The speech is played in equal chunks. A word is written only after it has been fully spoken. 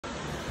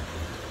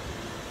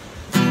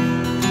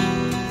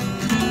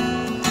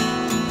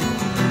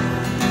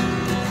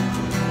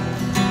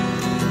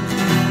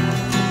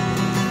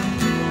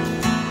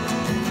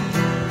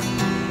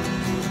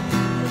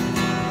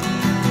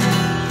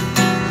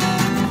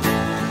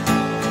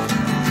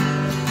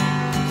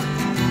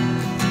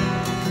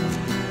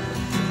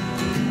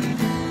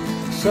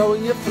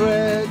sewing your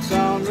threads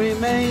on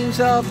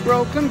remains of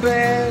broken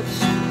beds.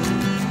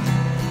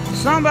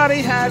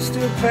 Somebody has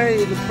to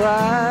pay the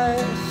price.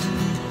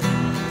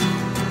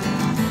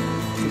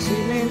 It's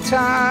evening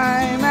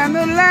time and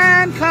the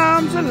land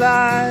comes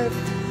alive.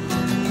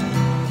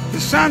 The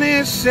sun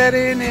is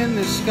setting in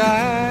the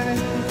sky.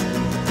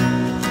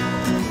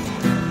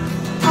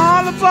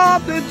 All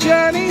aboard the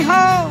journey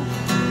home.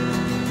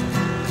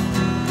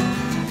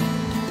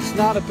 It's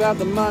not about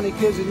the money,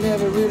 'cause it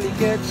never really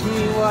gets me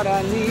what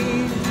I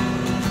need.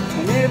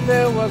 And if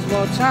there was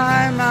more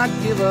time, I'd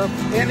give up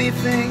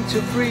anything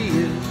to free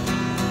you.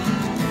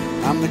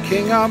 I'm the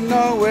king of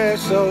nowhere,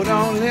 so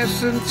don't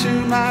listen to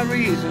my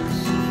reasons.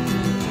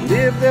 And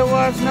if there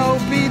was no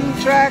beaten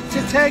track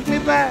to take me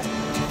back,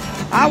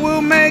 I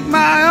will make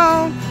my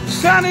own. The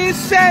sun is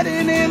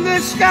setting in the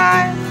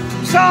sky.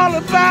 It's all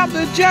about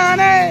the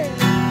journey,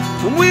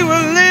 and we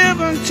will live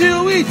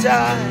until we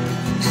die.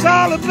 It's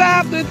all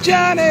about the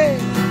journey.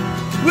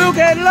 We'll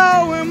get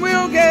low and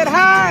we'll get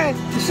high.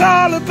 It's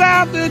all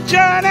about the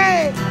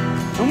journey,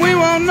 and we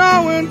won't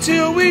know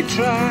until we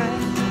try.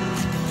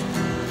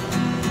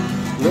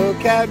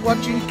 Look at what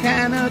you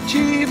can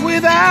achieve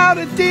without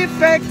a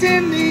defect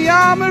in the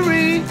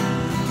armory.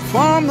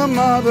 From the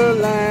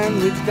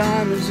motherland with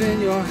diamonds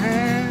in your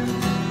hands.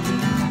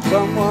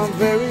 Someone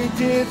very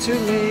dear to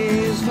me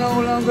is no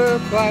longer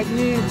quite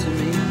near to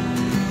me.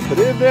 But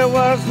if there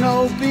was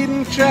no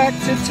beaten track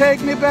to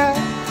take me back,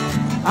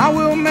 I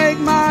will make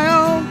my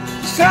own.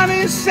 The sun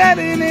is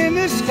setting in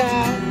the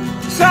sky.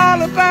 It's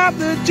all about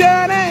the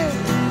journey.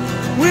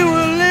 We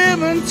will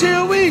live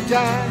until we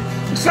die.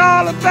 It's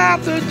all about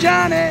the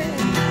journey.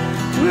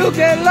 We'll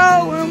get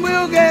low and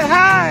we'll get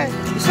high.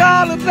 It's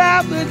all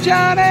about the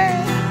journey.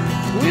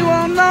 We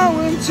won't know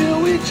until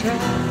we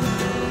try.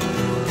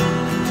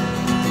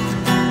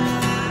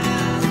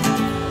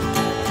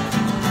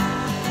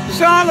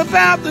 It's all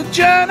about the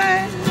journey.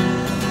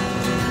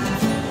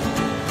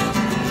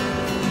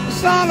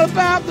 It's all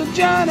about the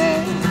journey.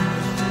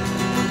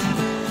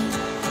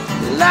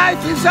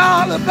 Life is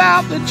all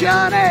about the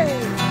journey.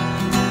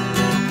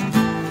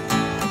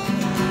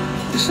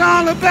 It's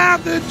all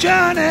about the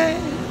journey.